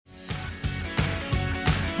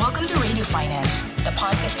You Finance, the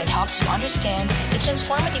podcast that helps you understand the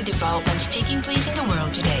transformative developments taking place in the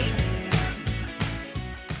world today.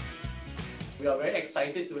 We are very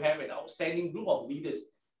excited to have an outstanding group of leaders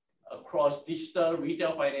across digital,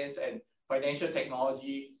 retail finance, and financial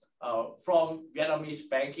technology from Vietnamese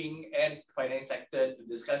banking and finance sector to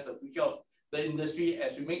discuss the future of the industry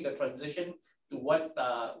as we make the transition to what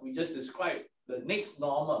we just described, the next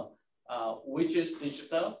normal, which is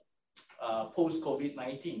digital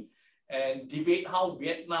post-COVID-19, and debate how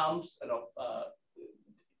Vietnam's,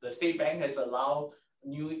 the state bank has allowed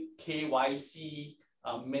new KYC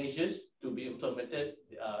measures to be implemented,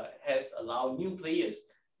 has allowed new players,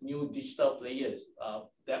 new digital players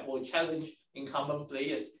that will challenge incumbent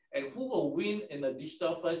players, and who will win in the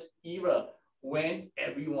digital first era when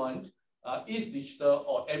everyone is digital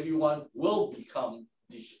or everyone will become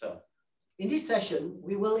digital. In this session,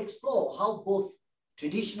 we will explore how both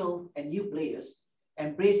traditional and new players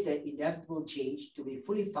embrace that inevitable change to be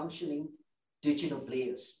fully functioning digital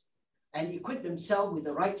players and equip themselves with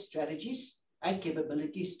the right strategies and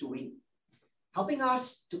capabilities to win. Helping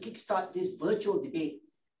us to kickstart this virtual debate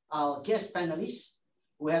are our guest panelists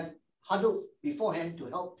who have huddled beforehand to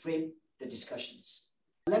help frame the discussions.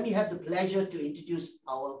 Let me have the pleasure to introduce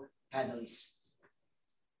our panelists.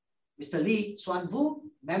 Mr. Lee Xuan Vu,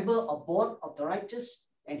 Member of Board of Directors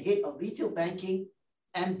and Head of Retail Banking,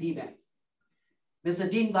 MB Bank. Mr.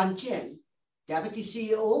 Dinh Văn Chien, Deputy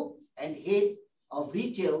CEO and Head of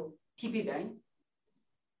Retail, TP Bank.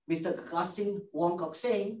 Mr. Augustine Wong Kok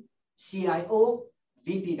Seng, CIO,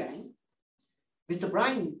 VP Bank. Mr.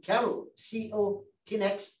 Brian Carroll, CEO,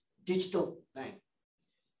 Tinex Digital Bank.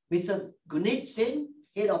 Mr. Gunit Singh,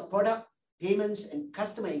 Head of Product, Payments and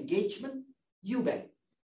Customer Engagement, UBank.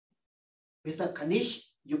 Mr. Kanish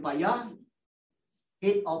Upaya,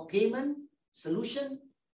 Head of Payment Solution,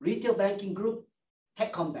 Retail Banking Group,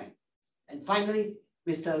 Techcombank. And finally,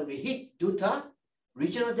 Mr. Rohit Dutta,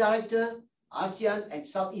 Regional Director, ASEAN and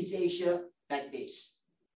Southeast Asia Bank Base.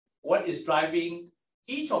 What is driving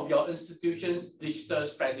each of your institutions' digital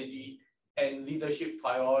strategy and leadership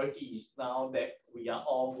priorities now that we are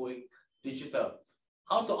all going digital?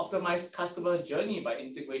 How to optimize customer journey by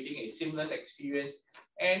integrating a seamless experience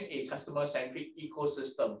and a customer-centric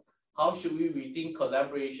ecosystem? How should we rethink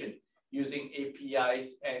collaboration using APIs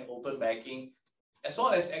and open banking, as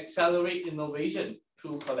well as accelerate innovation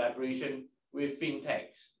through collaboration with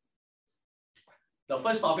fintechs? The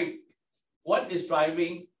first topic, what is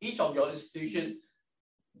driving each of your institutions'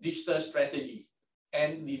 digital strategy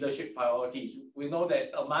and leadership priorities? We know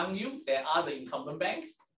that among you, there are the incumbent banks,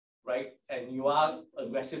 right? And you are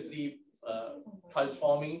aggressively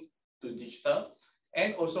transforming to digital.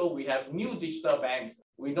 And also we have new digital banks.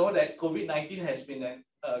 We know that COVID-19 has been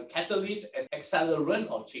a catalyst and accelerant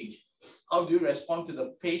of change. How do you respond to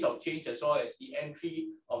the pace of change as well as the entry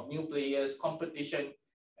of new players, competition,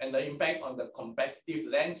 and the impact on the competitive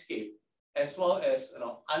landscape, as well as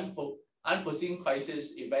unforeseen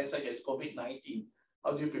crisis events such as COVID-19?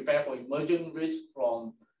 How do you prepare for emergent risk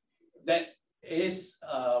from that is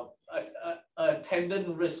a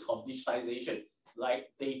attendant risk of digitalization, like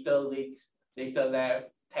data leaks, data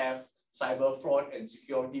theft, cyber fraud, and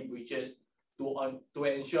security breaches to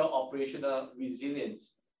ensure operational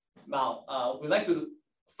resilience? Now, we'd like to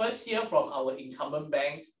first hear from our incumbent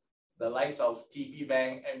banks, the likes of TP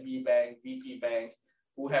Bank, MB Bank, VP Bank,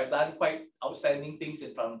 who have done quite outstanding things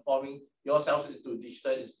in transforming yourselves into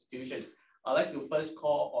digital institutions. I'd like to first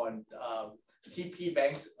call on TP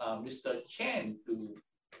Bank's Mr. Chen to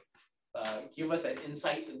give us an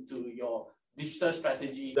insight into your digital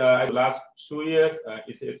strategy. The last 2 years,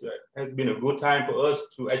 it has been a good time for us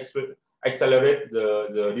to accelerate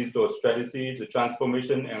the digital strategy, the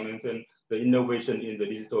transformation, and the innovation in the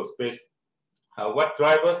digital space. What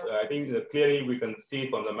drives us, I think clearly we can see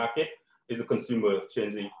from the market, is the consumer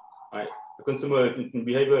changing. Right? The consumer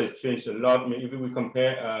behavior has changed a lot. If we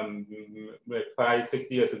compare 5-6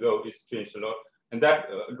 years ago, it's changed a lot. And that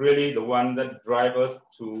really the one that drives us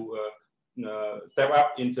to step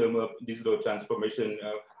up in terms of digital transformation,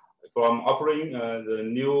 from offering the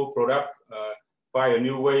new product, find a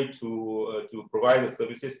new way to provide the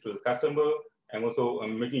services to the customer, and also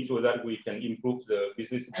making sure that we can improve the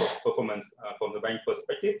business performance from the bank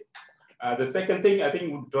perspective. The second thing I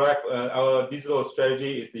think would drive our digital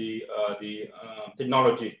strategy is the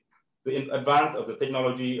technology. The advance of the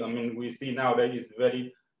technology, I mean, we see now that is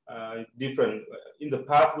very different. In the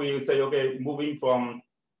past, we say, okay, moving from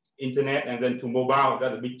internet and then to mobile,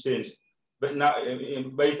 that's a big change. But now,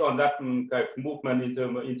 based on that kind of movement in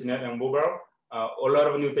terms of internet and mobile, a lot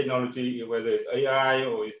of new technology, whether it's AI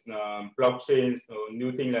or it's blockchains or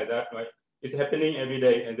new things like that, right, it's happening every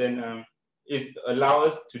day, and then it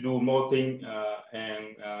allows us to do more things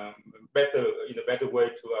and better in a better way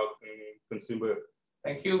to our consumer.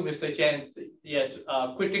 Thank you, Mr. Chen. Yes,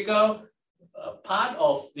 critical part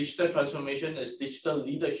of digital transformation is digital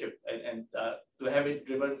leadership, and to have it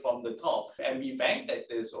driven from the top. MB Bank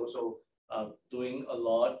that is also doing a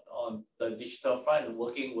lot on the digital front,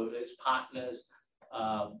 working with its partners,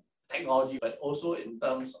 technology, but also in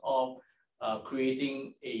terms of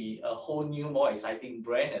creating a whole new, more exciting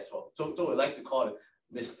brand as well. So we'd like to call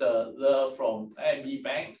Mr. Le from MB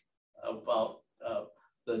Bank about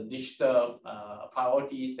the digital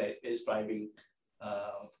priorities that is driving,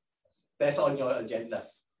 that's on your agenda.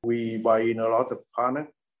 We buy in a lot of partner,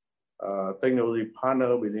 technology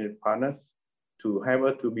partner, business partner, to help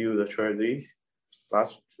us to build the strategies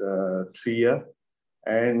last 3 years.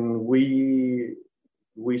 And we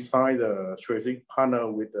signed a strategic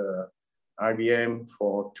partner with IBM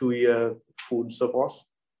for 2 years full support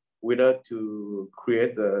with us to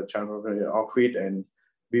create the transformation office and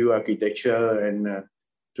build architecture and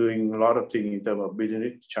doing a lot of things in terms of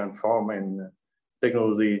business transform and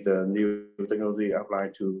technology, the new technology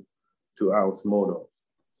applied to our model.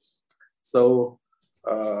 So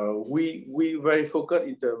we very focused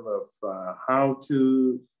in terms of how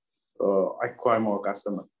to acquire more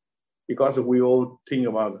customers, because we all think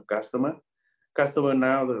about the customer. Customer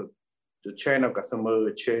now, the chain of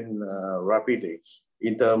customer change rapidly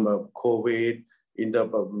in terms of COVID, in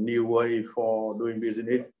terms of new way for doing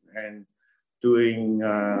business and doing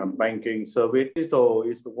banking service. Digital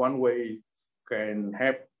is one way can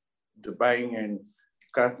help the bank and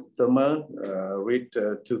customer reach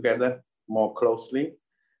together more closely.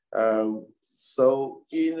 So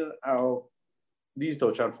in our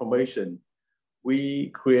digital transformation,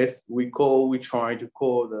 we try to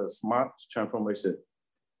call the smart transformation.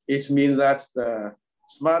 It means that the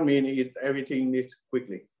smart means everything needs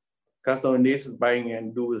quickly. Customer needs buying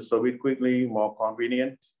and do the service quickly, more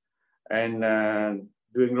convenient, and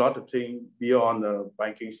doing a lot of things beyond the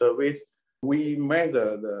banking service. We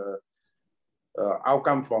measure the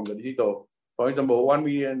outcome from the digital. For example, 1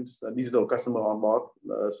 million digital customer on board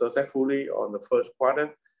successfully on the first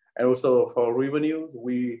quarter. And also for revenue,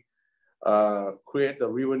 we create the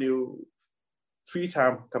revenue 3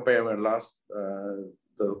 times compared with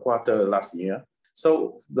the quarter last year.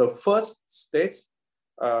 So the first stage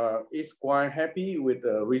is quite happy with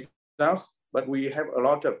the results, but we have a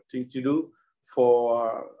lot of things to do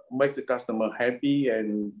for make the customer happy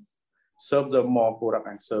and serve them more product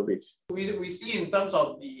and service. We see in terms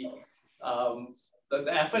of the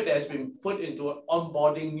effort that has been put into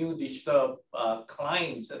onboarding new digital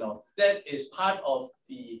clients, that is part of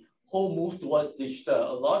the whole move towards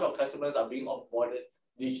digital. A lot of customers are being onboarded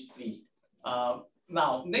digitally.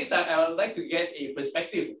 Now, next, I would like to get a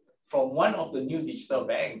perspective from one of the new digital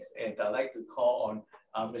banks, and I'd like to call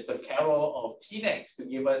on Mr. Carroll of TNEX to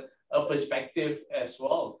give us a perspective as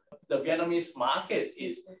well. The Vietnamese market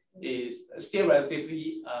is still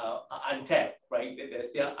relatively untapped, right? There's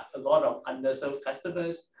still a lot of underserved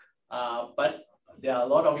customers, but there are a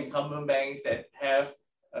lot of incumbent banks that have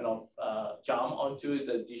jumped onto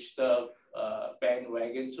the digital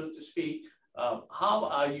bandwagon, so to speak. How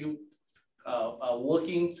are you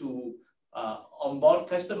working to onboard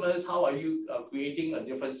customers? How are you creating a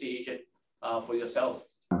differentiation for yourself?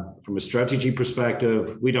 From a strategy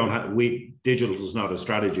perspective, digital is not a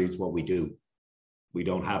strategy, it's what we do. We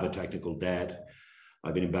don't have a technical debt.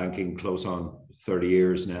 I've been in banking close on 30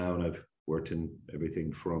 years now, and I've worked in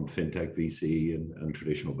everything from fintech, VC, and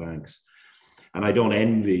traditional banks. And I don't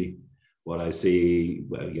envy what I see,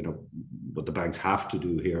 what the banks have to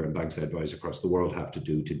do here, and banks I advise across the world have to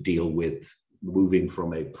do to deal with moving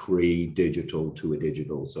from a pre-digital to a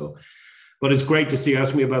digital. So, but it's great to see.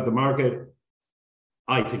 Ask me about the market.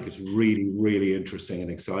 I think it's really, really interesting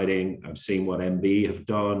and exciting. I've seen what MB have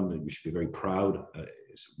done, and we should be very proud.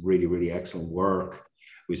 It's really, really excellent work.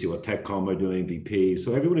 We see what Techcom are doing, VP.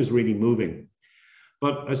 So everyone is really moving.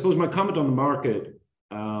 But I suppose my comment on the market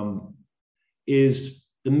is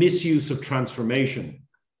the misuse of transformation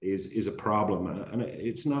is a problem. And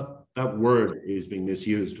it's not, that word is being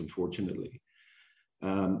misused, unfortunately.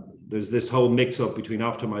 There's this whole mix-up between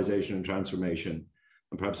optimization and transformation.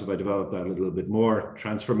 And perhaps if I develop that a little bit more,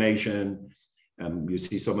 transformation, you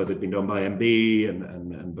see some of it being done by MB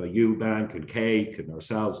and by UBank and Cake and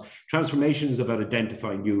ourselves. Transformation is about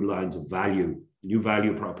identifying new lines of value, new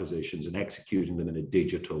value propositions, and executing them in a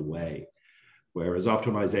digital way. Whereas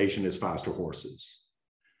optimization is faster horses.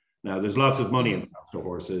 Now, there's lots of money in faster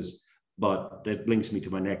horses, but that links me to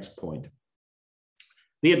my next point.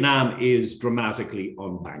 Vietnam is dramatically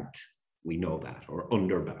unbanked. We know that, or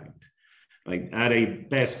underbanked. Like at a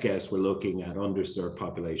best guess, we're looking at underserved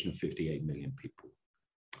population of 58 million people.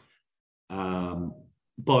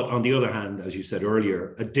 But on the other hand, as you said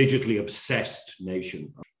earlier, a digitally obsessed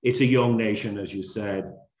nation. It's a young nation, as you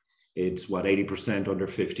said. It's what, 80% under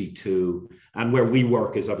 52. And where we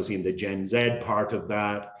work is obviously in the Gen Z part of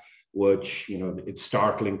that, which, you know, it's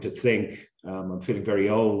startling to think. I'm feeling very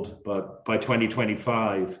old, but by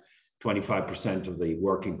 2025, 25% of the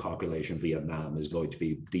working population of Vietnam is going to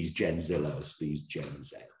be these Gen Zillas, these Gen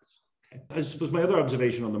Zs. Okay. I suppose my other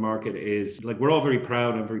observation on the market is, like, we're all very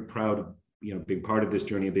proud. I'm very proud of, you know, being part of this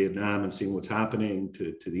journey in Vietnam and seeing what's happening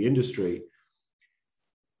to the industry.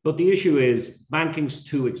 But the issue is banking's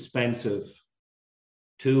too expensive,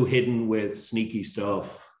 too hidden with sneaky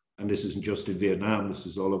stuff. And this isn't just in Vietnam, this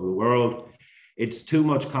is all over the world. It's too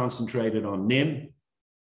much concentrated on NIM,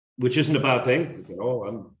 which isn't a bad thing. You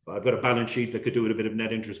know, I've got a balance sheet that could do with a bit of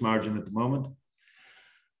net interest margin at the moment.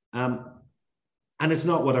 And it's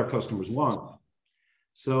not what our customers want.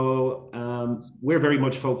 So we're very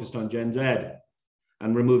much focused on Gen Z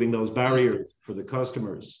and removing those barriers for the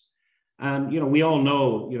customers. And, you know, we all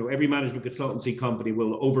know, you know, every management consultancy company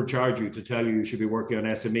will overcharge you to tell you should be working on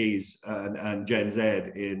SMEs and Gen Z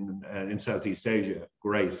in Southeast Asia.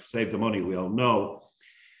 Great, save the money, we all know.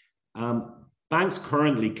 Banks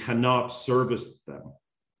currently cannot service them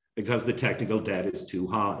because the technical debt is too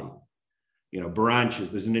high. You know,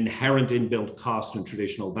 branches, there's an inherent inbuilt cost in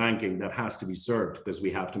traditional banking that has to be served because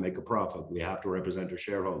we have to make a profit. We have to represent our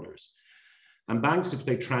shareholders. And banks, if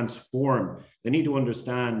they transform, they need to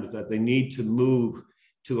understand that they need to move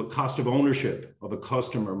to a cost of ownership of a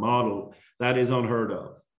customer model that is unheard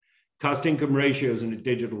of. Cost income ratios in a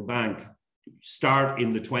digital bank start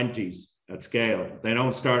in the 20s at scale. They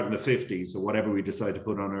don't start in the 50s or whatever we decide to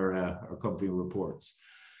put on our company reports.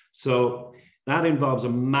 So that involves a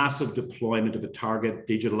massive deployment of a target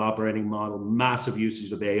digital operating model, massive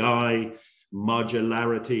usage of AI,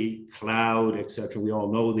 modularity, cloud, etc. We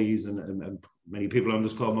all know these, and many people on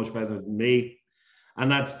this call much better than me.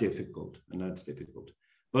 And that's difficult,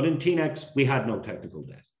 But in TNEX, we had no technical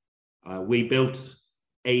debt. We built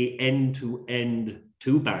a end-to-end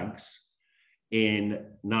 2 banks in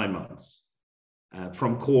 9 months,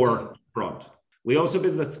 from core to front. We also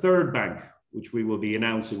built a 3rd bank, which we will be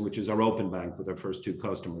announcing, which is our open bank with our first 2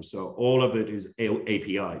 customers. So all of it is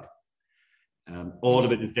API'd. All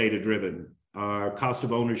of it is data-driven. Our cost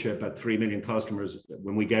of ownership at 3 million customers,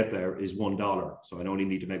 when we get there, is $1. So I only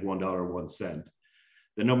need to make $1.01.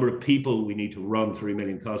 The number of people we need to run 3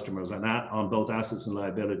 million customers, and that on both assets and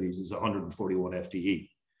liabilities, is 141 FTE.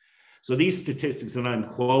 So these statistics that I'm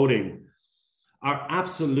quoting are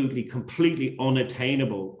absolutely, completely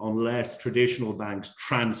unattainable unless traditional banks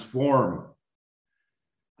transform.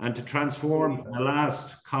 And to transform, my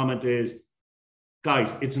last comment is,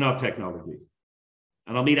 guys, it's not technology.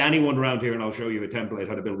 And I'll meet anyone around here and I'll show you a template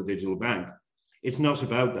how to build a digital bank. It's not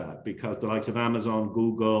about that, because the likes of Amazon,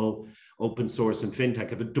 Google, open source and fintech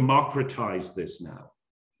have democratized this now.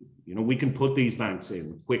 You know, we can put these banks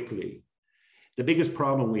in quickly. The biggest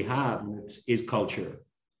problem we have is culture.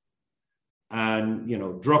 And, you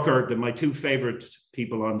know, Drucker, my 2 favorite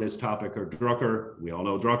people on this topic are Drucker. We all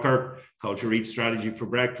know Drucker, culture eats strategy for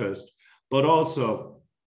breakfast, but also,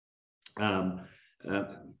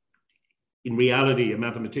 in reality, a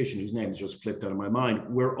mathematician whose name has just flipped out of my mind.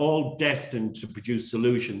 We're all destined to produce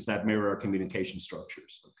solutions that mirror our communication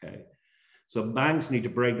structures, okay? So banks need to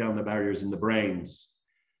break down the barriers in the brains.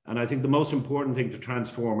 And I think the most important thing to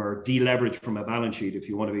transform or deleverage from a balance sheet, if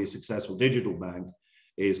you want to be a successful digital bank,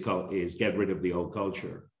 is get rid of the old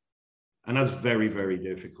culture. And that's very, very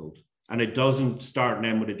difficult. And it doesn't start and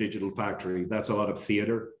end with a digital factory. That's a lot of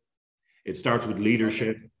theater. It starts with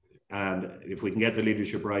leadership. And if we can get the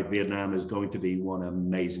leadership right, Vietnam is going to be one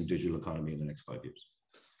amazing digital economy in the next 5 years.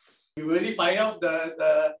 You really fire up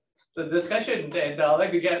the discussion, and I'd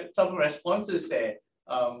like to get some responses there.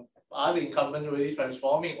 Are the incumbents really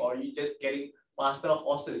transforming, or are you just getting faster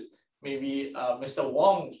horses? Maybe Mr.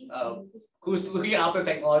 Wong, who's looking after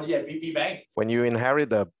technology at VP Bank. When you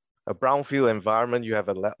inherit a brownfield environment, you have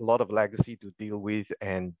a lot of legacy to deal with.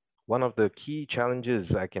 And one of the key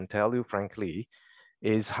challenges, I can tell you frankly,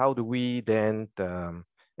 is how do we then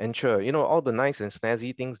ensure, you know, all the nice and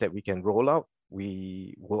snazzy things that we can roll out,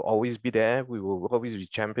 we will always be there. We will always be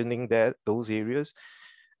championing those areas.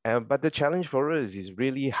 But the challenge for us is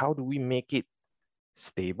really, how do we make it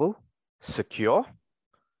stable, secure,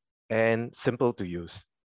 and simple to use?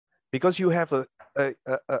 Because you have a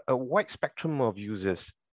wide spectrum of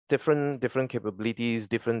users, different capabilities,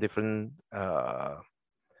 different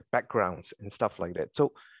backgrounds and stuff like that.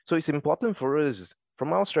 So it's important for us,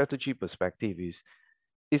 from our strategy perspective, is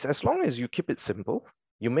is as long as you keep it simple,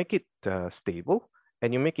 you make it stable,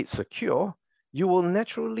 and you make it secure, you will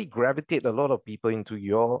naturally gravitate a lot of people into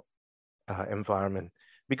your environment.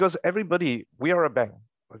 Because everybody, we are a bank.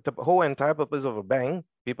 The whole entire purpose of a bank,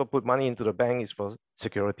 people put money into the bank is for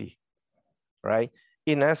security, right?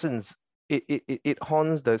 In essence, it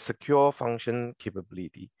horns the secure function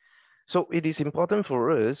capability. So it is important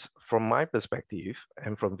for us, from my perspective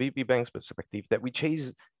and from VP Bank's perspective, that we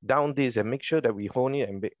chase down this and make sure that we hone it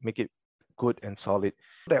and make it good and solid.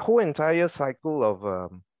 That whole entire cycle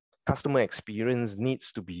of customer experience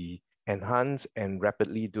needs to be enhanced and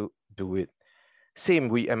rapidly do it. Same,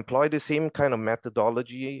 we employ the same kind of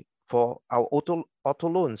methodology for our auto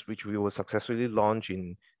loans, which we will successfully launch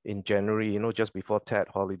in January, just before TED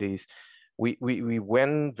holidays. We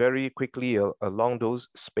went very quickly along those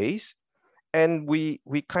space, and we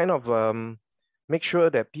kind of make sure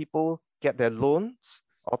that people get their loans,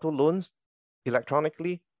 auto loans,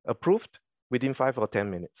 electronically approved within 5 or 10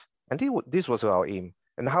 minutes. And this was our aim.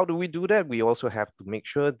 And how do we do that? We also have to make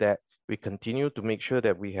sure that we continue to make sure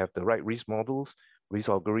that we have the right risk models, risk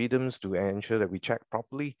algorithms to ensure that we check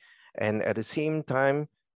properly, and at the same time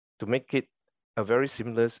to make it a very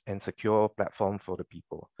seamless and secure platform for the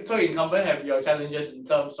people. So incumbent have your challenges in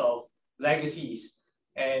terms of legacies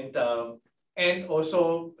and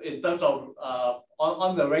also in terms of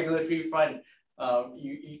on the regulatory front,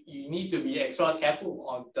 you need to be extra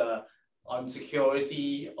careful on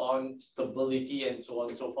security, on stability, and so on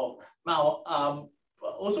and so forth. Now,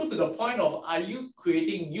 also to the point of, are you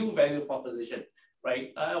creating new value proposition,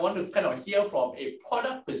 right? I want to kind of hear from a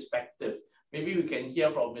product perspective. Maybe we can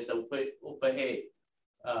hear from Mr. Upahe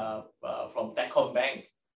from Techcombank,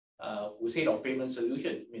 who's head of payment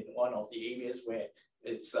solution. I mean, one of the areas where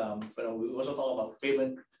it's, we also talk about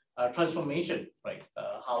payment transformation, right?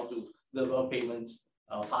 How to deliver payments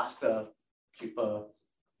faster, cheaper,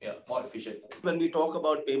 more efficient. When we talk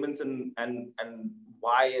about payments and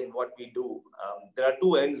why and what we do, there are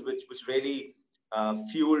two ends which really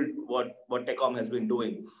fueled what Techcom has been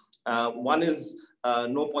doing. One is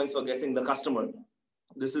no points for guessing the customer.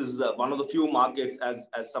 This is one of the few markets, as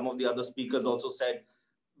some of the other speakers also said,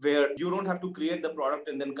 where you don't have to create the product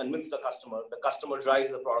and then convince the customer. The customer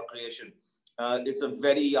drives the product creation. It's a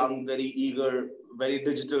very young, very eager, very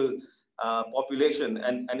digital population,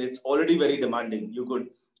 and it's already very demanding. You could,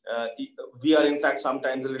 we are in fact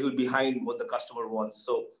sometimes a little behind what the customer wants.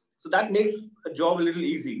 So that makes the job a little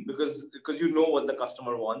easy because you know what the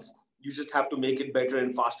customer wants. You just have to make it better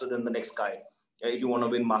and faster than the next guy if you want to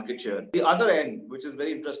win market share. The other end, which is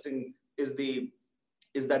very interesting, is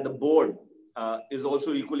that the board is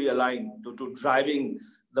also equally aligned to driving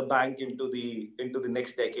the bank into the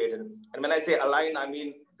next decade. And when I say aligned, I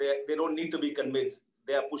mean they don't need to be convinced.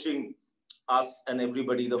 They are pushing us and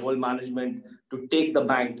everybody, the whole management, to take the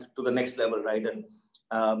bank to the next level, right?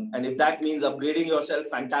 And if that means upgrading yourself,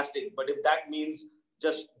 fantastic. But if that means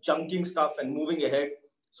just chunking stuff and moving ahead,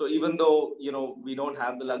 so even though we don't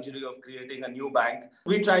have the luxury of creating a new bank,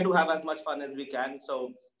 we try to have as much fun as we can.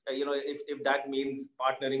 So if that means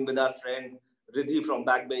partnering with our friend Riddhi from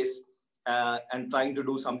Backbase and trying to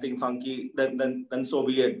do something funky, then so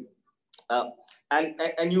be it.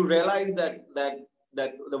 And you realize that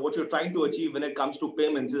what you're trying to achieve when it comes to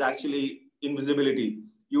payments is actually invisibility.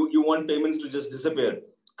 You want payments to just disappear.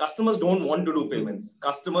 Customers don't want to do payments.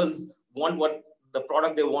 Customers want what the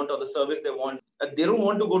product they want or the service they want. They don't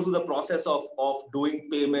want to go through the process of doing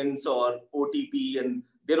payments or OTP, and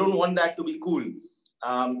they don't want that to be cool.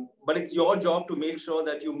 But it's your job to make sure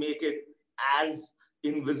that you make it as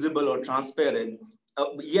invisible or transparent,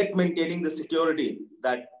 yet maintaining the security.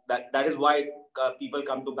 That is why people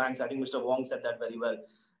come to banks. I think Mr. Wong said that very well.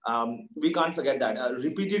 We can't forget that.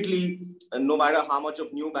 Repeatedly, no matter how much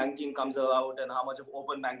of new banking comes about and how much of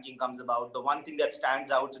open banking comes about, the one thing that stands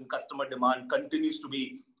out in customer demand continues to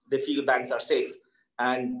be they feel banks are safe.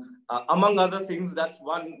 And among other things, that's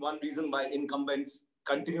one reason why incumbents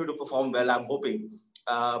continue to perform well, I'm hoping,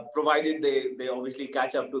 provided they obviously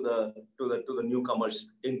catch up to the newcomers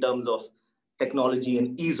in terms of technology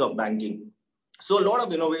and ease of banking. So a lot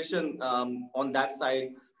of innovation on that side,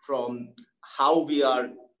 from how we are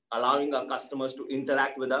allowing our customers to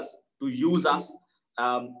interact with us, to use us,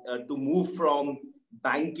 to move from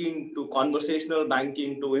banking to conversational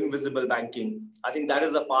banking to invisible banking. I think that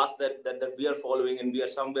is a path that we are following, and we are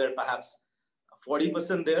somewhere perhaps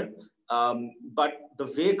 40% there. But the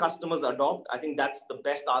way customers adopt, I think that's the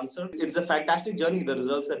best answer. It's a fantastic journey, the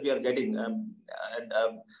results that we are getting.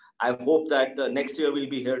 I hope that next year we'll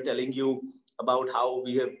be here telling you about how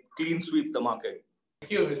we have clean sweep the market.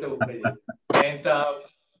 Thank you, Mr. Upahe. And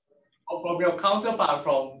from your counterpart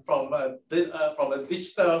from a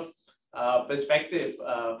digital perspective,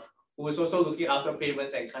 who is also looking after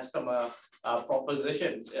payments and customer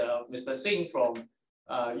proposition, Mr. Singh from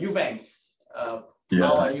UBank.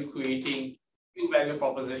 How are you creating new value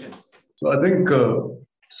proposition? So I think so.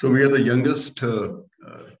 We are the youngest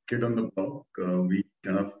kid on the block. We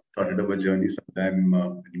kind of started our journey sometime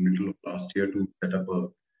in the middle of last year to set up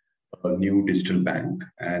a new digital bank.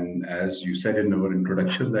 And as you said in our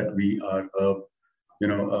introduction, that we are a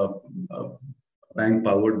bank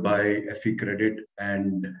powered by FE Credit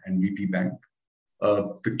and VP Bank.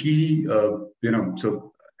 The key,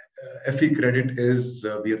 FE Credit is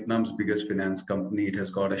Vietnam's biggest finance company. It has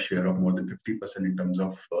got a share of more than 50% in terms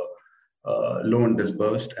of loan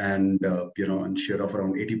disbursed, and and share of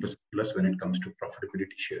around 80% plus when it comes to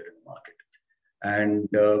profitability share in the market. And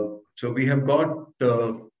so we have got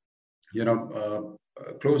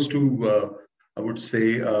close to I would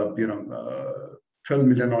say 12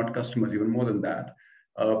 million odd customers, even more than that.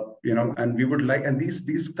 And we would like, and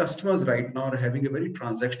these customers right now are having a very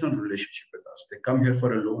transactional relationship with us. They come here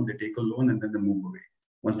for a loan, they take a loan, and then they move away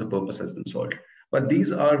once the purpose has been solved. But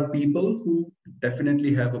these are people who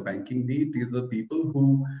definitely have a banking need. These are the people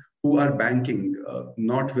who are banking,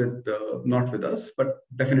 not with us, but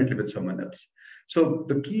definitely with someone else. So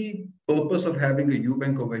the key purpose of having a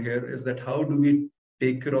UBank over here is that how do we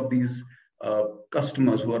take care of these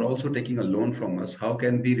customers who are also taking a loan from us? How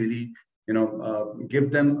can we really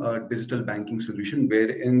give them a digital banking solution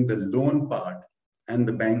wherein the loan part and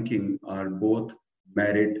the banking are both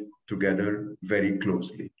married together very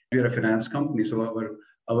closely? We are a finance company, so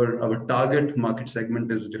our target market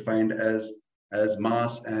segment is defined as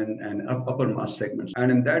mass and upper mass segments.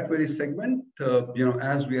 And in that very segment,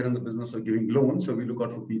 as we are in the business of giving loans, so we look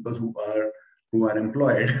out for people who are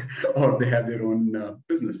employed or they have their own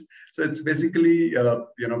business. So it's basically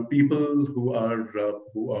people who are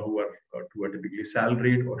typically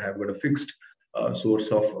salaried or have got a fixed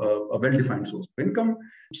source of a well-defined source of income.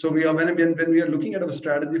 So we are when we are looking at our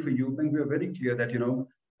strategy for UBank, we are very clear that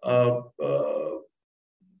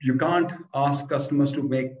you can't ask customers to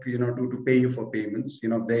make to pay you for payments.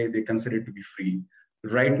 They consider it to be free.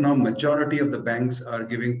 Right now, majority of the banks are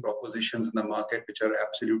giving propositions in the market which are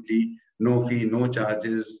absolutely no fee, no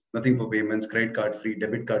charges, nothing for payments, credit card free,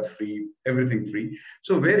 debit card free, everything free.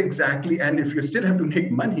 So where exactly, and if you still have to make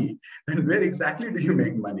money, then where exactly do you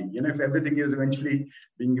make money? If everything is eventually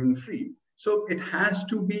being given free. So it has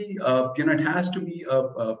to be,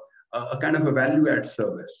 a kind of a value add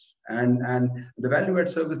service, and the value add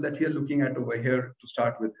service that we are looking at over here to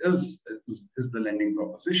start with is the lending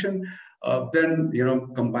proposition. Then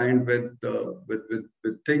combined with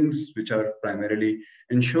things which are primarily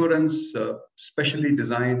insurance, specially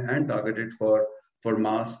designed and targeted for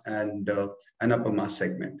mass and upper mass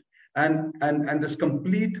segment, and this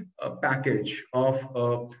complete package of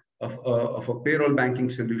a payroll banking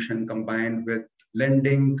solution combined with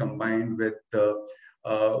lending, combined with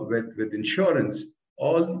insurance,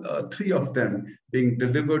 all three of them being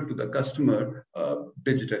delivered to the customer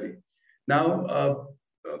digitally. Now,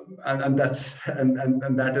 and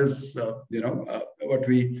that is what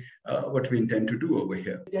we intend to do over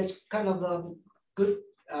here. That's kind of a good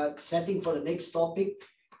setting for the next topic,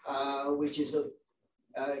 which is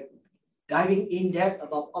diving in depth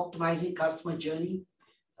about optimizing customer journey,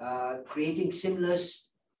 creating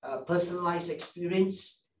seamless, personalized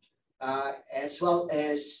experience, as well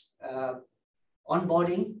as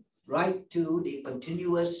onboarding right to the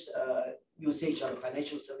continuous usage of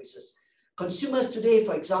financial services. Consumers today,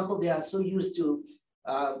 for example, they are so used to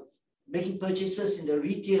making purchases in the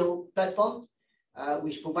retail platform,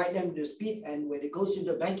 which provide them the speed, and when it goes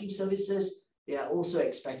into banking services, they are also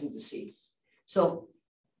expecting the same. So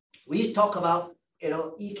we talk about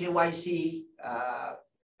eKYC,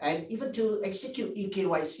 and even to execute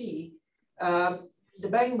eKYC, the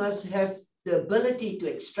bank must have the ability to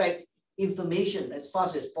extract information as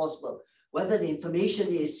fast as possible, whether the information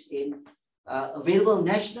is available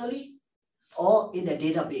nationally or in a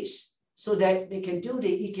database, so that they can do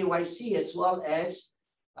the eKYC as well as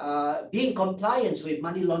be in compliance with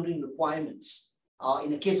money laundering requirements.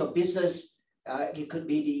 In the case of business, it could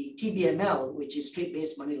be the TBML, which is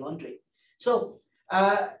trade-based money laundering. So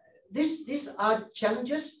these are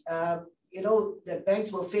challenges that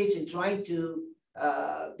banks will face in trying to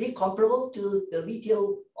be comparable to the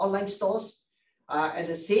retail online stores. At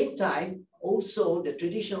the same time, also the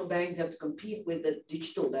traditional banks have to compete with the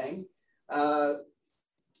digital bank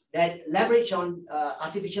that leverage on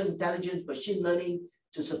artificial intelligence, machine learning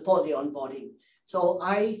to support the onboarding. So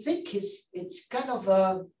I think it's kind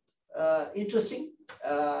of interesting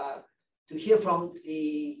to hear from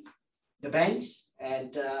the the banks.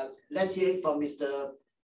 And let's hear from Mr.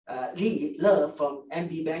 Lee Le from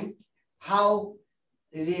MB Bank, how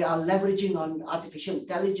they are leveraging on artificial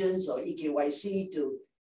intelligence or eKYC to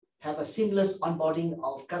have a seamless onboarding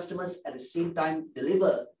of customers, at the same time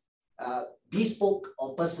deliver bespoke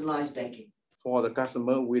or personalized banking. For the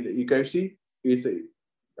customer with the eKYC, is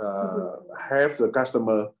have the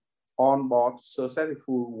customer on board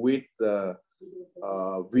successful with the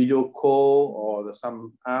video call or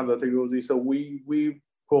some other technology. So we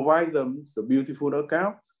provide them the beautiful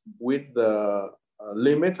account with the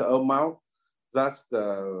limit amount that's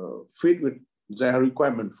the fit with their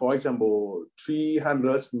requirement. For example,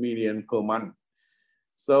 300 million per month.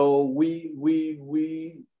 So we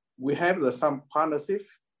have some partnership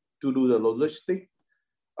to do the logistic,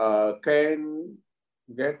 can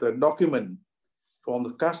get the document from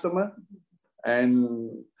the customer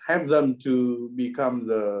and have them to become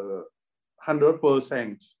the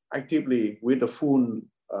 100% actively with the full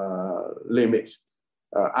limit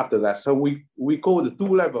after that. So we call the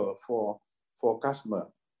 2 level for customer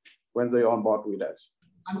when they on board with us.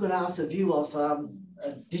 I'm going to ask a view of a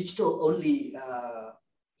digital-only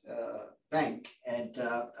bank, and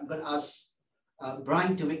I'm going to ask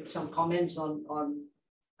Brian to make some comments on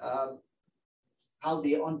how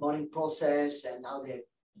the onboarding process and how they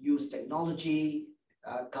use technology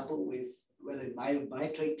coupled with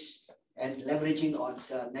biometrics and leveraging on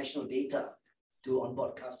national data to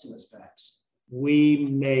onboard customers, perhaps. We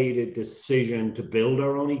made a decision to build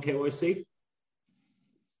our own eKYC.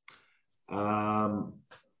 And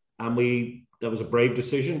that was a brave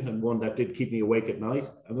decision, and one that did keep me awake at night.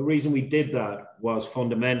 And the reason we did that was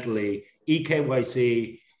fundamentally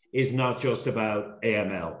eKYC is not just about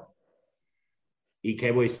AML.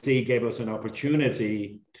 eKYC gave us an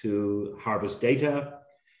opportunity to harvest data,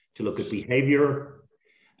 to look at behavior,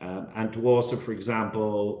 and to also, for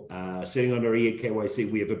example, sitting under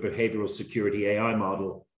eKYC, we have a behavioral security AI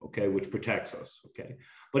model, okay, which protects us, okay?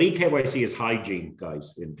 But eKYC is hygiene,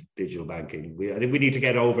 guys, in digital banking. I think we need to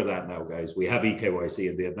get over that now, guys. We have eKYC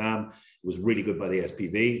in Vietnam. It was really good by the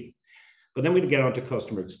SPV. But then we get on to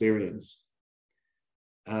customer experience.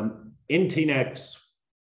 In TNEX,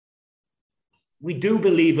 we do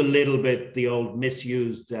believe a little bit the old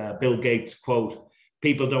misused Bill Gates quote,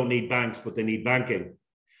 people don't need banks, but they need banking.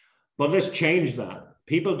 But let's change that.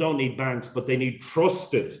 People don't need banks, but they need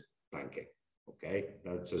trusted banking. Okay,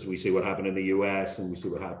 that's as we see what happened in the US, and we see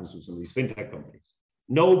what happens with some of these fintech companies.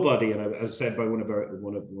 Nobody, and as said by one of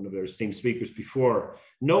our esteemed speakers before,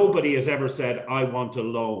 nobody has ever said, I want a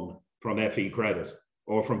loan from FE Credit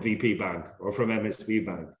or from VP Bank or from MSB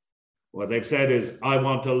Bank. What they've said is, I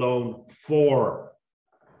want a loan to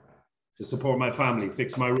support my family,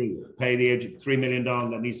 fix my roof, pay the $3 million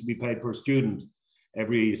that needs to be paid per student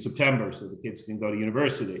every September so the kids can go to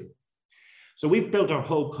university. So we've built our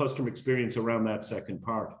whole customer experience around that second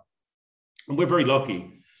part. And we're very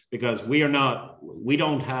lucky because we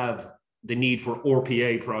don't have the need for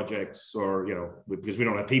RPA projects or, because we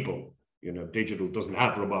don't have people. Digital doesn't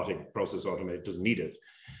have robotic process automation, it doesn't need it.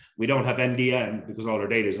 We don't have MDM because all our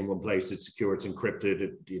data is in one place, it's secure, it's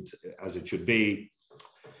encrypted, it's as it should be.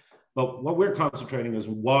 But what we're concentrating is,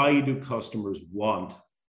 why do customers want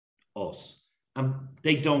us? And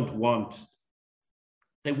they want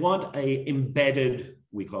a embedded,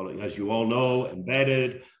 we call it, as you all know,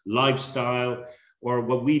 embedded lifestyle, or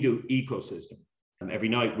what we do, ecosystem. And every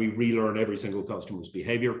night we relearn every single customer's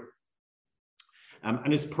behavior.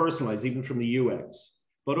 And it's personalized even from the UX.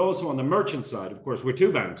 But also on the merchant side, of course, we're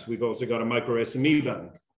 2 banks. We've also got a micro SME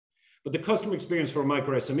bank. But the customer experience for a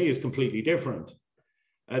micro SME is completely different.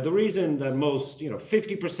 The reason that most,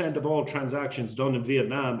 50% of all transactions done in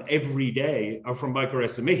Vietnam every day are from micro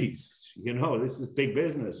SMEs. This is big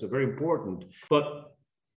business, so very important. But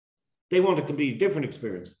they want a completely different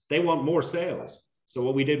experience. They want more sales. So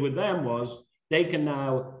what we did with them was they can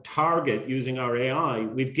now target using our AI.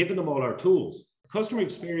 We've given them all our tools. Customer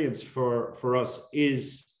experience for us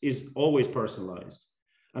is always personalized.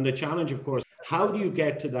 And the challenge, of course, how do you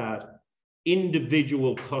get to that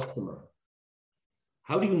individual customer?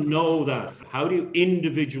 How do you know that? How do you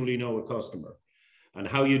individually know a customer? And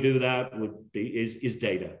how you do that is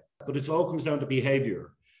data. But it all comes down to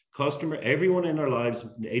behavior. Everyone in our lives,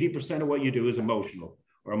 80% of what you do is emotional,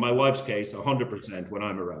 or in my wife's case, 100% when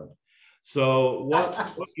I'm around. So what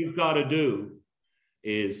you've got to do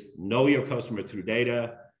is know your customer through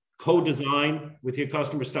data, co-design with your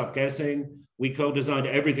customer, stop guessing. We co-designed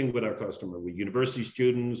everything with our customer, with university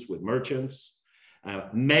students, with merchants,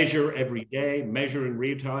 measure every day, measure in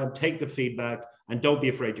real time, take the feedback, and don't be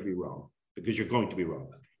afraid to be wrong, because you're going to be wrong.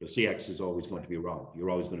 Your CX is always going to be wrong. You're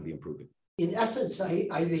always going to be improving. In essence,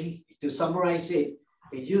 I think to summarize it,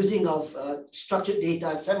 the using of structured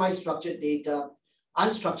data, semi-structured data,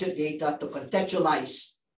 unstructured data to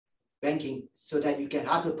contextualize banking so that you can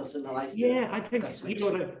hyper-personalize I think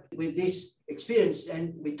customers. With this experience,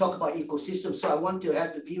 and we talk about ecosystem, so I want to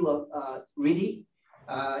have the view of Rudy.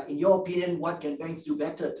 In your opinion, what can banks do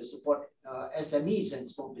better to support SMEs and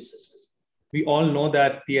small businesses? We all know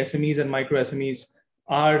that the SMEs and micro SMEs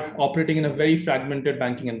are operating in a very fragmented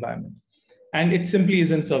banking environment. And it simply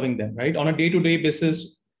isn't serving them, right? On a day-to-day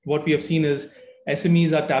basis, what we have seen is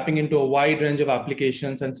SMEs are tapping into a wide range of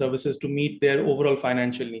applications and services to meet their overall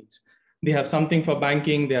financial needs. They have something for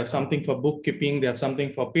banking, they have something for bookkeeping, they have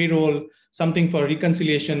something for payroll, something for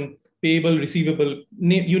reconciliation, payable, receivable,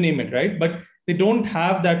 you name it, right? But they don't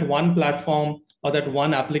have that one platform or that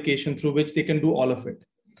one application through which they can do all of it.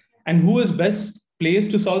 And who is best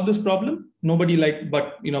placed to solve this problem? Nobody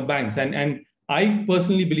but banks. And I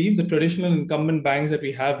personally believe the traditional incumbent banks that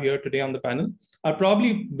we have here today on the panel are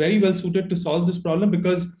probably very well suited to solve this problem,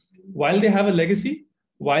 because while they have a legacy,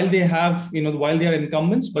 while they have, while they are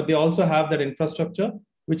incumbents, but they also have that infrastructure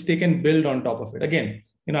which they can build on top of it. Again,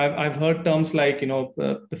 I've heard terms like,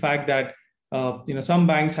 the fact that, some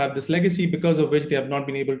banks have this legacy because of which they have not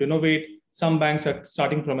been able to innovate. Some banks are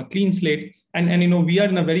starting from a clean slate. And we are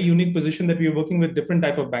in a very unique position that we are working with different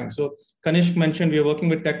type of banks. So Kanishk mentioned we are working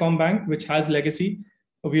with Techcom Bank, which has legacy.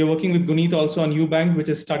 We are working with Guneet also on UBank, which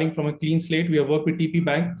is starting from a clean slate. We have worked with TP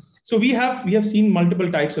Bank. So we have seen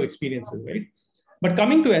multiple types of experiences, right? But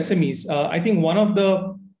coming to SMEs, I think one of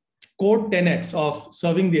the core tenets of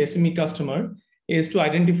serving the SME customer is to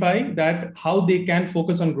identify that how they can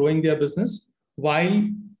focus on growing their business while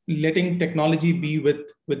letting technology be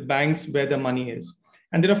with banks where the money is.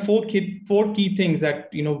 And there are four key things that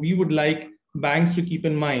we would like banks to keep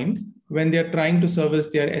in mind when they're trying to service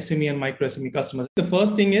their SME and micro SME customers. The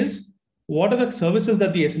first thing is, what are the services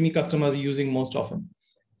that the SME customers are using most often?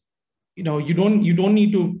 You don't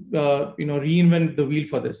need to reinvent the wheel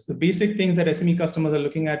for this. The basic things that SME customers are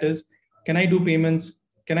looking at is, can I do payments?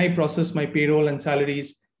 Can I process my payroll and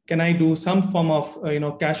salaries? Can I do some form of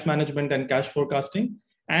cash management and cash forecasting?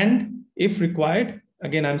 And if required,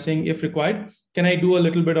 again, I'm saying if required, can I do a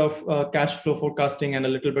little bit of cash flow forecasting and a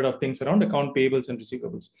little bit of things around account payables and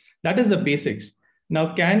receivables? That is the basics.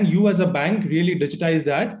 Now, can you as a bank really digitize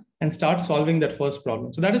that and start solving that first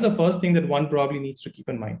problem? So that is the first thing that one probably needs to keep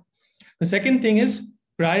in mind. The second thing is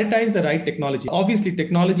prioritize the right technology. Obviously,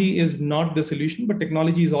 technology is not the solution, but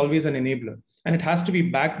technology is always an enabler, and it has to be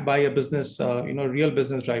backed by a business, real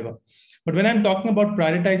business driver. But when I'm talking about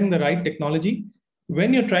prioritizing the right technology,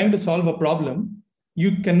 when you're trying to solve a problem,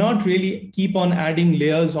 you cannot really keep on adding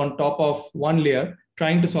layers on top of one layer,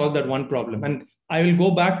 trying to solve that one problem. And I will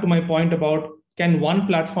go back to my point about, can one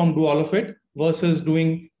platform do all of it versus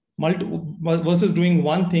doing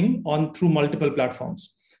one thing through multiple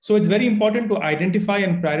platforms. So it's very important to identify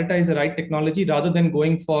and prioritize the right technology rather than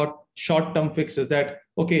going for short-term fixes that,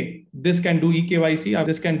 okay, this can do eKYC,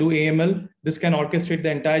 this can do AML, this can orchestrate the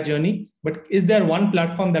entire journey, but is there one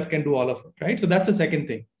platform that can do all of it, right? So that's the second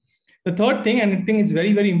thing. The third thing, and I think it's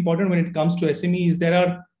very, very important when it comes to SME, is there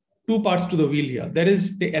are two parts to the wheel here. There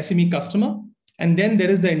is the SME customer, and then there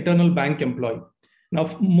is the internal bank employee. Now,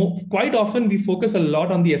 quite often we focus a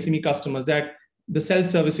lot on the SME customers, that the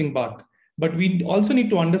self-servicing part. But we also need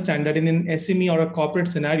to understand that in an SME or a corporate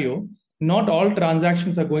scenario, not all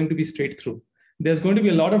transactions are going to be straight through. There's going to be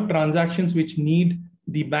a lot of transactions which need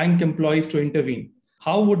the bank employees to intervene.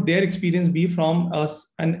 How would their experience be from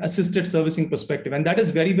an assisted servicing perspective? And that is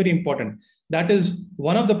very, very important. That is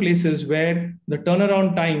one of the places where the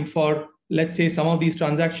turnaround time for, let's say, some of these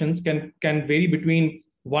transactions can vary between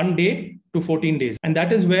 1 day to 14 days. And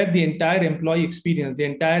that is where the entire employee experience, the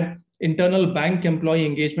entire internal bank employee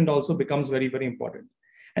engagement also becomes very, very important.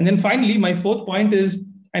 And then finally, my fourth point is,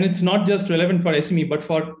 and it's not just relevant for SME, but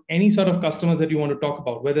for any sort of customers that you want to talk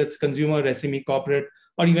about, whether it's consumer, SME, corporate,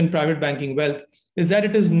 or even private banking wealth, is that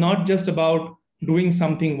it is not just about doing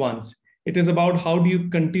something once. It is about how do you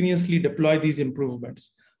continuously deploy these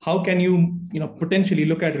improvements? How can you, potentially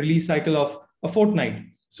look at release cycle of a fortnight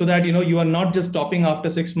so that, you are not just stopping after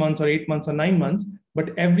 6 months or 8 months or 9 months,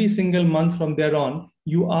 but every single month from there on,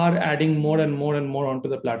 you are adding more and more and more onto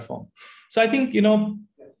the platform. So I think,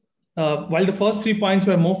 while the first 3 points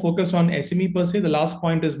were more focused on SME per se, the last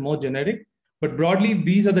point is more generic. But broadly,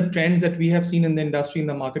 these are the trends that we have seen in the industry, in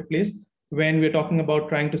the marketplace, when we're talking about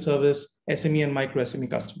trying to service SME and micro SME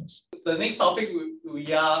customers. The next topic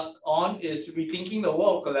we are on is rethinking the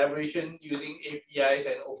world of collaboration using APIs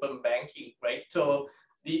and open banking, right? So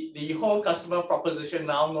the whole customer proposition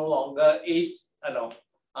now no longer is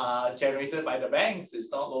generated by the banks.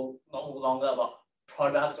 It's no longer about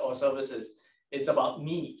products or services. It's about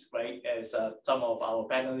needs, right? As some of our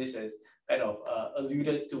panelists has kind of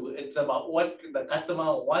alluded to. It's about what the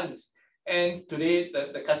customer wants. And today,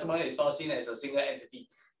 the customer is not seen as a single entity.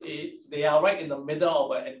 They are right in the middle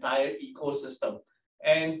of an entire ecosystem.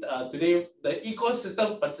 And today, the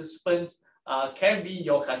ecosystem participants can be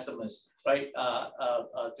your customers, right?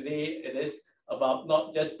 Today, it is about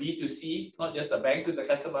not just B2C, not just the bank to the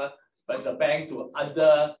customer, but the bank to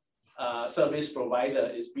other service provider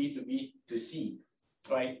is B2B2C,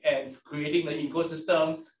 right? And creating the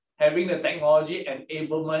ecosystem, having the technology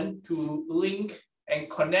enablement to link and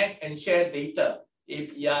connect and share data,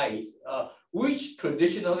 APIs, which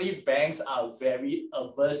traditionally banks are very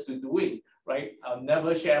averse to doing, right? I'll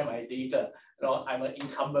never share my data. You know, I'm an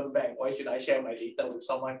incumbent bank. Why should I share my data with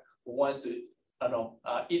someone who wants to,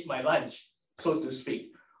 eat my lunch, so to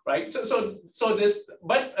speak, right? So this,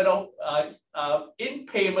 but in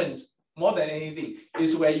payments, more than anything,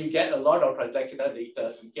 is where you get a lot of transactional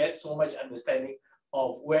data. You get so much understanding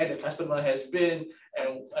of where the customer has been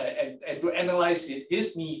and to analyze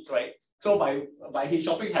his needs, right? So by his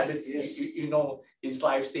shopping habits, yes, you know his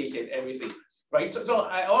life stage and everything, right? So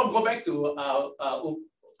I want to go back to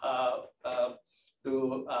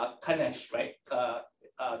Kanesh, right?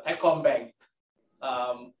 Techcombank.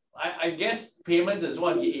 I guess payments is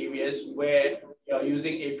one of the areas where you're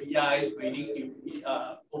using APIs, creating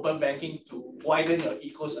open banking to widen your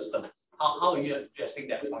ecosystem. How are you addressing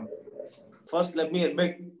that point? First, let me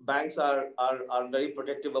admit banks are very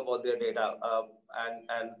protective about their data,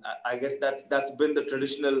 and I guess that's been the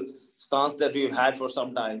traditional stance that we've had for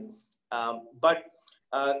some time. But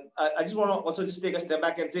I just want to also just take a step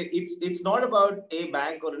back and say it's not about a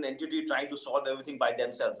bank or an entity trying to solve everything by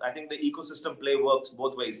themselves. I think the ecosystem play works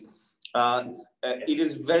both ways. It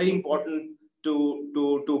is very important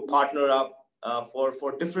to partner up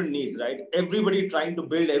for different needs, right? Everybody trying to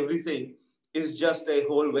build everything is just a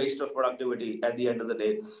whole waste of productivity at the end of the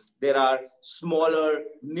day. There are smaller,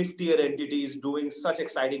 niftier entities doing such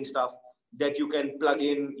exciting stuff that you can plug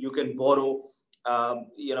in, you can borrow.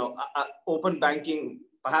 Open banking,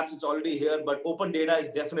 perhaps it's already here, but open data is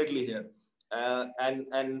definitely here.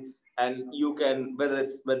 And you can, whether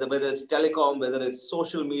it's telecom, whether it's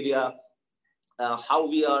social media, how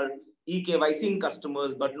we are eKYCing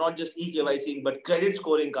customers, but not just eKYCing, but credit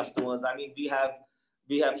scoring customers. I mean, we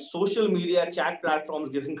have social media chat platforms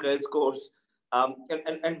giving credit scores,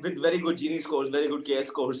 and with very good Gini scores, very good KS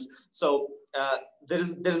scores. So there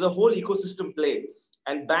is a whole ecosystem play,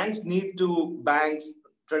 and banks,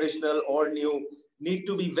 traditional or new, need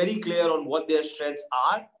to be very clear on what their strengths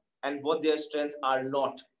are and what their strengths are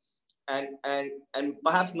not, and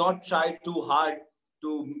perhaps not try too hard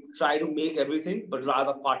to try to make everything, but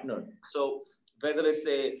rather partner. So whether it's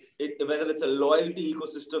a loyalty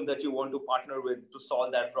ecosystem that you want to partner with to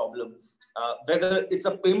solve that problem, whether it's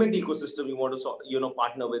a payment ecosystem you want to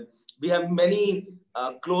partner with. We have many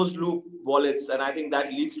closed loop wallets, and I think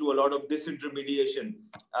that leads to a lot of disintermediation.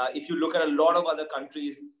 If you look at a lot of other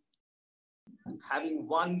countries, having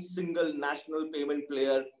one single national payment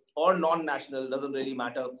player or non-national, doesn't really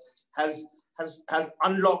matter, has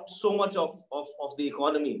unlocked so much of the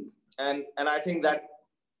economy. And I think that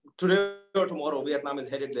today or tomorrow, Vietnam is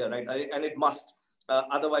headed there, right? And it must.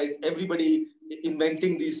 Otherwise, everybody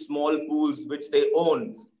inventing these small pools which they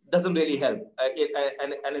own doesn't really help.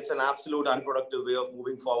 And it's an absolute unproductive way of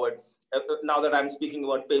moving forward. Now that I'm speaking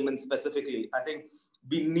about payments specifically, I think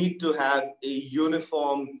we need to have a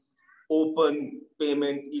uniform, open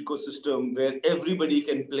payment ecosystem where everybody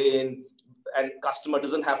can play in, and customer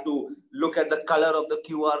doesn't have to look at the color of the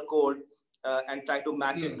QR code and try to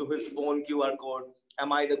match it to his phone QR code.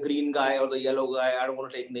 Am I the green guy or the yellow guy? I don't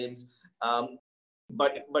want to take names,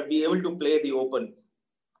 but be able to play the open.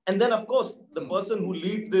 And then, of course, the person who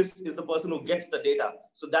leads this is the person who gets the data.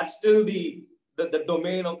 So that's still the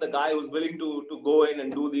domain of the guy who's willing to go in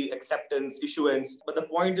and do the acceptance, issuance. But the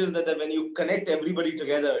point is that when you connect everybody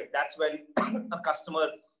together, that's when a customer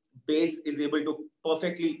base is able to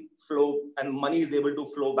perfectly flow and money is able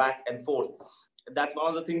to flow back and forth. That's one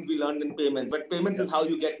of the things we learned in payments. But payments is how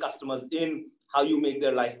you get customers in, how you make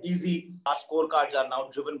their life easy. Our scorecards are now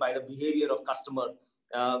driven by the behavior of customer.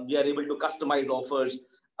 We are able to customize offers.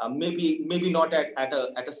 Maybe not at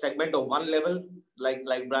a segment of one level,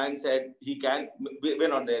 like Brian said, he can. We're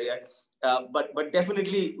not there yet, but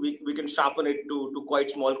definitely we can sharpen it to quite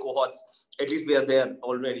small cohorts. At least we are there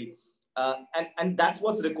already, and that's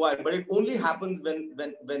what's required. But it only happens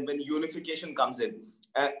when unification comes in.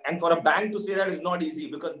 And for a bank to say that is not easy,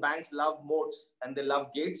 because banks love moats and they love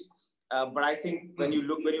gates. But I think when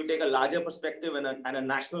you take a larger perspective and a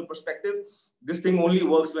national perspective, this thing only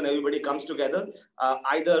works when everybody comes together,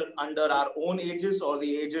 either under our own aegis or the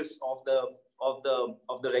aegis of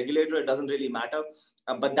the regulator. It doesn't really matter.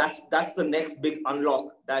 But that's the next big unlock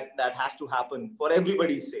that has to happen for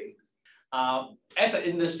everybody's sake. As an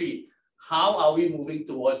industry, how are we moving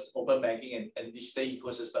towards open banking and digital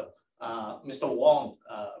ecosystem? Mr. Wong,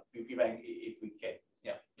 VP Bank, if we can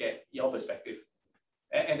get your perspective.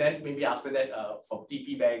 And then maybe after that, from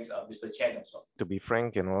TP Banks, Mr. Chen as well. To be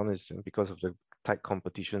frank and honest, and because of the tight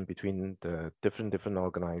competition between the different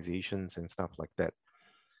organizations and stuff like that,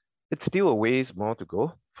 it's still a ways more to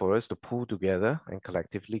go for us to pull together and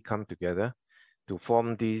collectively come together to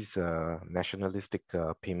form these nationalistic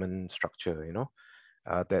payment structure, you know,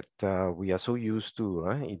 that we are so used to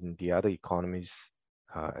in the other economies,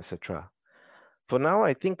 etc. For now,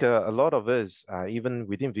 I think a lot of us, even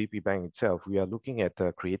within VP Bank itself, we are looking at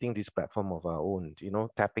creating this platform of our own, you know,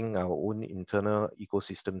 tapping our own internal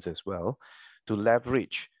ecosystems as well to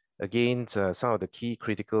leverage against some of the key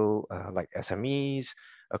critical like SMEs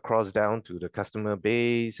across down to the customer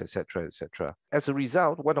base, etc., etc. As a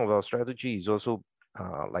result, one of our strategies is also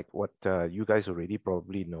like what you guys already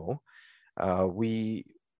probably know. We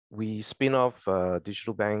spin off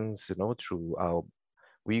digital banks, you know, through our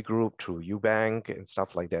We Group, through UBank and stuff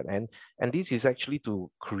like that. And this is actually to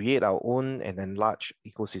create our own and enlarge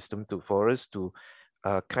ecosystem for us to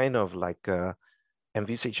kind of like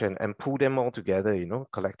envisage and pull them all together, you know,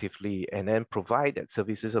 collectively, and then provide that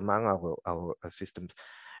services among our systems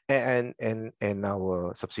and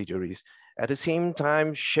our subsidiaries. At the same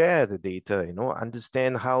time, share the data, you know,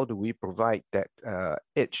 understand how do we provide that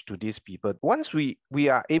edge to these people. Once we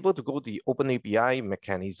are able to go the open API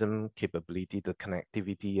mechanism capability, the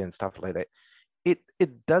connectivity and stuff like that,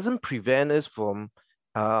 it doesn't prevent us from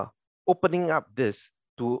opening up this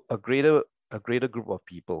to a greater group of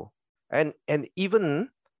people, and even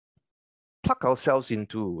plug ourselves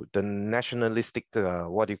into the nationalistic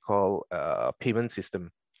what you call payment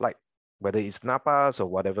system, like whether it's NAPAS or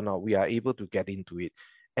whatever not, we are able to get into it.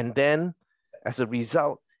 And then as a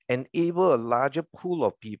result, enable a larger pool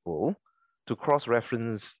of people to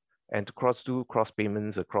cross-reference and to do cross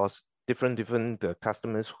payments across different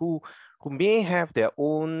customers who may have their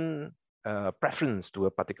own preference to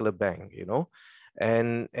a particular bank, you know,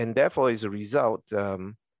 and therefore as a result,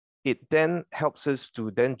 it then helps us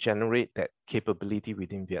to then generate that capability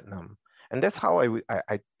within Vietnam. And that's how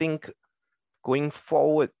I think going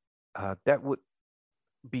forward, that would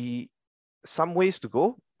be some ways to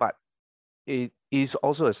go, but it is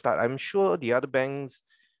also a start. I'm sure the other banks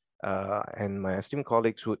and my esteemed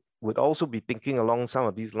colleagues would also be thinking along some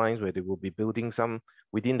of these lines where they will be building some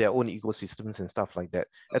within their own ecosystems and stuff like that.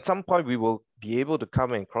 At some point, we will be able to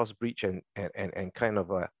come and cross breach and kind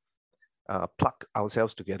of plug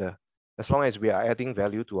ourselves together, as long as we are adding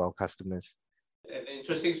value to our customers. An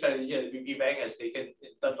interesting strategy that VP Bank has taken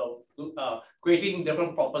in terms of creating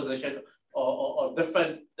different propositions or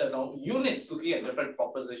different units looking at different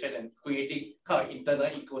proposition and creating kind of internal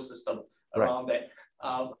ecosystem around that.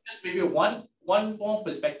 Just maybe one more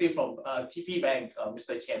perspective from TP Bank,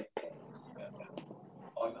 Mr. Chen,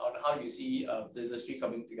 on how you see the industry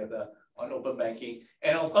coming together on open banking.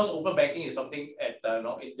 And of course, open banking is something at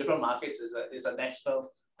in different markets is a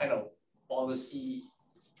national kind of policy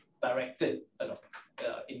directed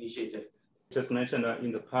initiative. Just mentioned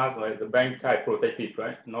in the past, right, the bank kind protective,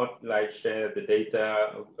 right? Not like share the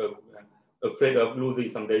data, afraid of losing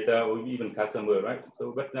some data or even customer, right?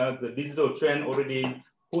 So, but now the digital trend already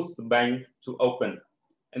puts the bank to open.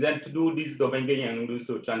 And then to do digital banking and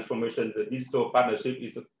digital transformation, the digital partnership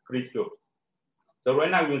is critical. So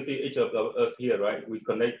right now you see each of us here, right? We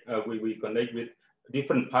connect, we connect with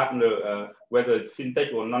different partner, whether it's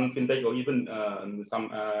fintech or non-fintech or even some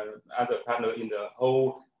other partner in the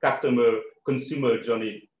whole consumer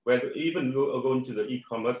journey, whether even going to the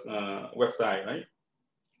e-commerce website, right?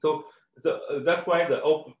 So that's why the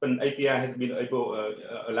open API has been able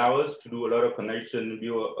allow us to do a lot of connection,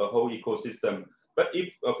 build a whole ecosystem. But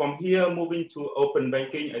if from here moving to open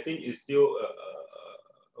banking, I think it's still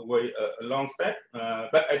a long step.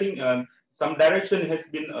 But I think some direction has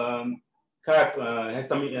been has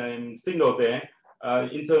some signal there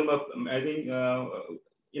in terms of, I think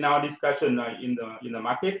in our discussion in the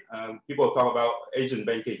market, people talk about agent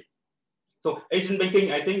banking. So agent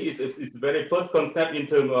banking, I think is the very first concept in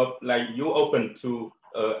terms of like you open to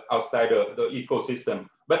outside the ecosystem,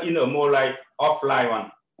 but in a more like offline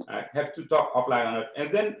one. Have to talk offline on it. And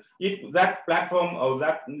then if that platform or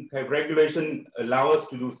that regulation allow us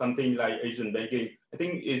to do something like agent banking, I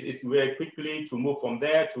think it's very quickly to move from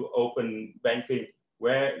there to open banking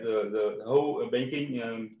where the whole banking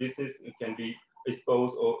business can be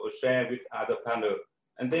exposed or shared with other partners.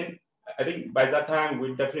 And then I think by that time, we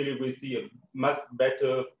definitely will see a much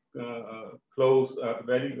better, close,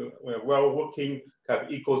 very well-working kind of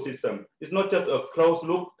ecosystem. It's not just a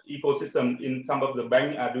closed-loop ecosystem in some of the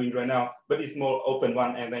banks are doing right now, but it's more open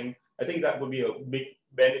one. And then I think that would be a big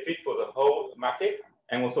benefit for the whole market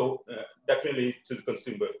and also definitely to the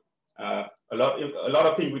consumer. A lot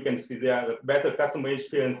of things we can see there: better customer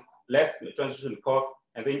experience, less transaction cost.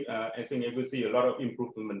 I think you will see a lot of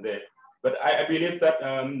improvement there. But I believe that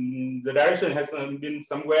the direction has been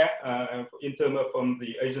somewhere in terms of from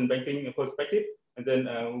the Asian banking perspective, and then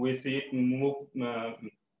we see it move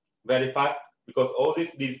very fast because all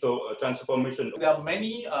this digital transformation. There are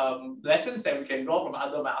many lessons that we can draw from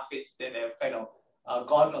other markets that have kind of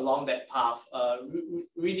gone along that path.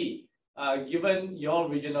 Really, given your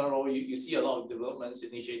regional role, you see a lot of developments,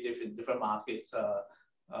 initiatives in different markets,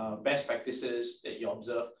 best practices that you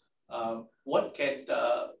observe. What can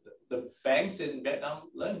the banks in Vietnam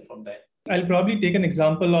learn from that? I'll probably take an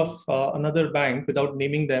example of another bank without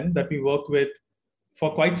naming them that we work with for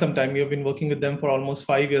quite some time. We have been working with them for almost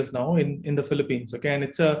 5 years now in the Philippines. Okay, and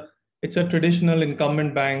it's a traditional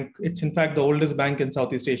incumbent bank. It's in fact the oldest bank in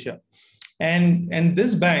Southeast Asia. And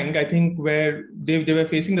this bank, I think, where they were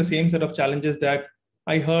facing the same set of challenges that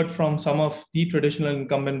I heard from some of the traditional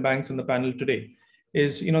incumbent banks on the panel today,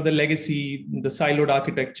 is the legacy, the siloed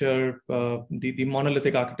architecture, the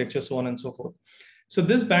monolithic architecture, so on and so forth. So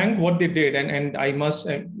this bank, what they did, and I must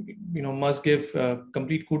give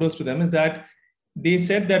complete kudos to them, is that they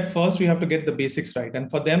said that first we have to get the basics right. And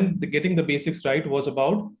for them, getting the basics right was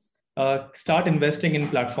about start investing in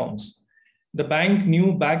platforms. The bank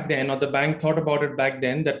knew back then, or the bank thought about it back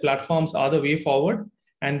then, that platforms are the way forward,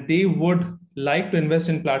 and they would like to invest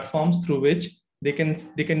in platforms through which they can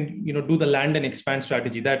do the land and expand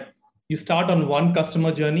strategy, that you start on one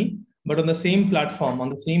customer journey, but on the same platform, on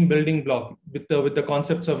the same building block, with the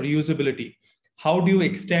concepts of reusability. How do you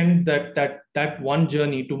extend that one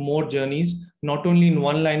journey to more journeys, not only in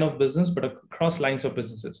one line of business, but across lines of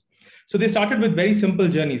businesses? So they started with very simple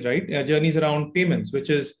journeys, right? Journeys around payments, which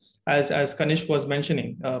is, as Kanishk was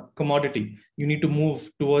mentioning, commodity. You need to move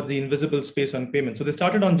towards the invisible space on payments. So they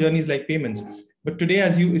started on journeys like payments. But today,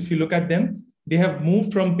 if you look at them, they have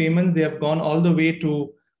moved from payments, they have gone all the way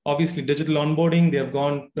to obviously digital onboarding. They have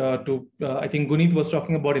gone to, I think Guneet was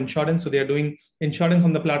talking about insurance. So they are doing insurance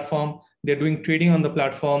on the platform. They're doing trading on the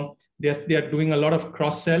platform. They are doing a lot of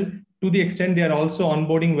cross-sell, to the extent they are also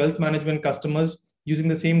onboarding wealth management customers using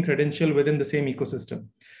the same credential within the same ecosystem.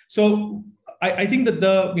 So I think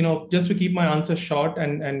that just to keep my answer short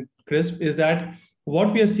and crisp, is that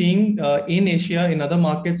what we are seeing in Asia, in other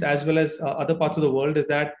markets, as well as other parts of the world, is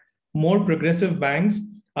that more progressive banks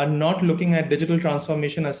are not looking at digital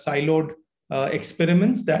transformation as siloed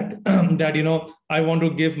experiments that I want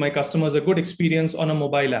to give my customers a good experience on a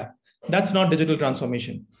mobile app. That's not digital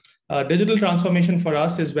transformation. Digital transformation for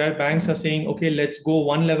us is where banks are saying, okay, let's go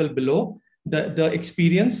one level below the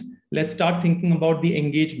experience. Let's start thinking about the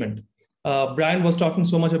engagement. Brian was talking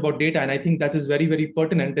so much about data, and I think that is very, very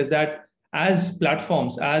pertinent, is that as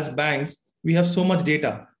platforms, as banks, we have so much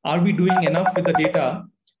data. Are we doing enough with the data?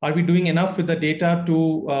 Are we doing enough with the data to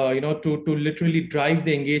literally drive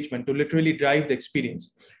the engagement, to literally drive the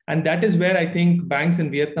experience? And that is where I think banks in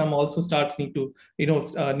Vietnam also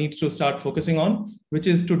needs to start focusing on, which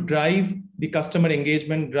is to drive the customer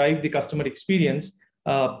engagement, drive the customer experience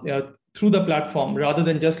through the platform, rather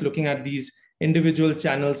than just looking at these individual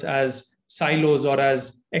channels as silos or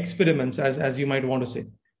as experiments, as you might want to say.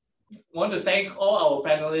 I want to thank all our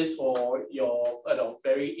panelists for your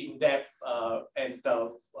very in-depth and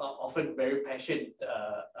often very passionate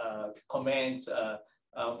comments.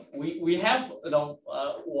 We have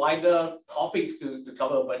wider topics to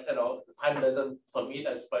cover, but time doesn't permit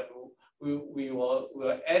us. But we will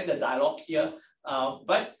end the dialogue here.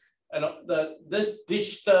 But this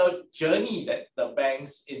digital journey that the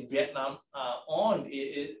banks in Vietnam are on,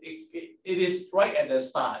 it is right at the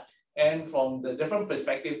start. And from the different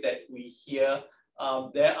perspective that we hear,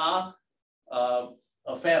 there are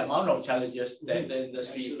a fair amount of challenges that the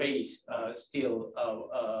industry face still.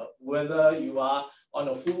 Whether you are on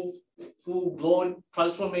a full-blown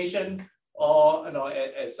transformation, or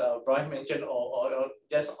as Brian mentioned, or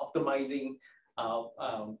just optimizing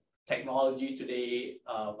technology today.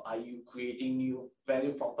 Are you creating new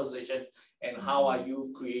value proposition, and how are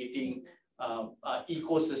you creating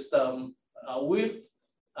ecosystem with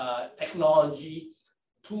technology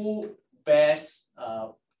to best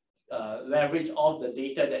leverage all the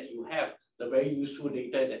data that you have, the very useful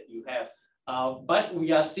data that you have. But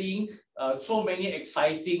we are seeing so many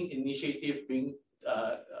exciting initiatives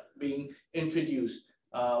being introduced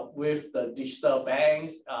with the digital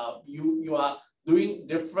banks. You are doing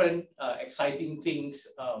different exciting things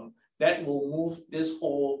that will move this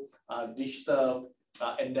whole digital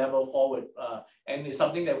endeavor forward, and it's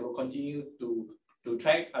something that we'll continue to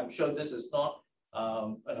track. I'm sure this is not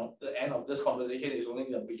the end of this conversation. Is only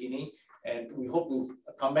the beginning, and we hope to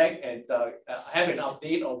come back and have an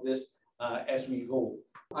update of this as we go.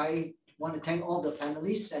 I want to thank all the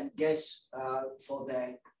panelists and guests for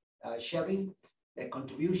their sharing, their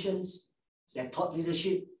contributions, their thought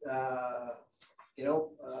leadership,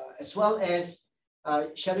 as well as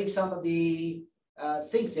sharing some of the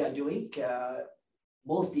things they are doing,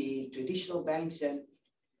 both the traditional banks and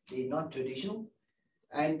the non-traditional,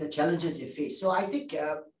 and the challenges they face. So I think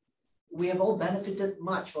we have all benefited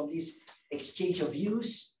much from this exchange of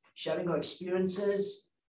views, sharing our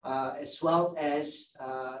experiences, as well as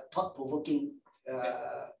thought-provoking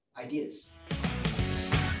ideas.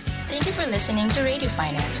 Thank you for listening to Radio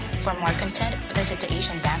Finance. For more content, visit the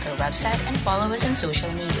Asian Banker website and follow us on social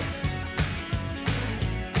media.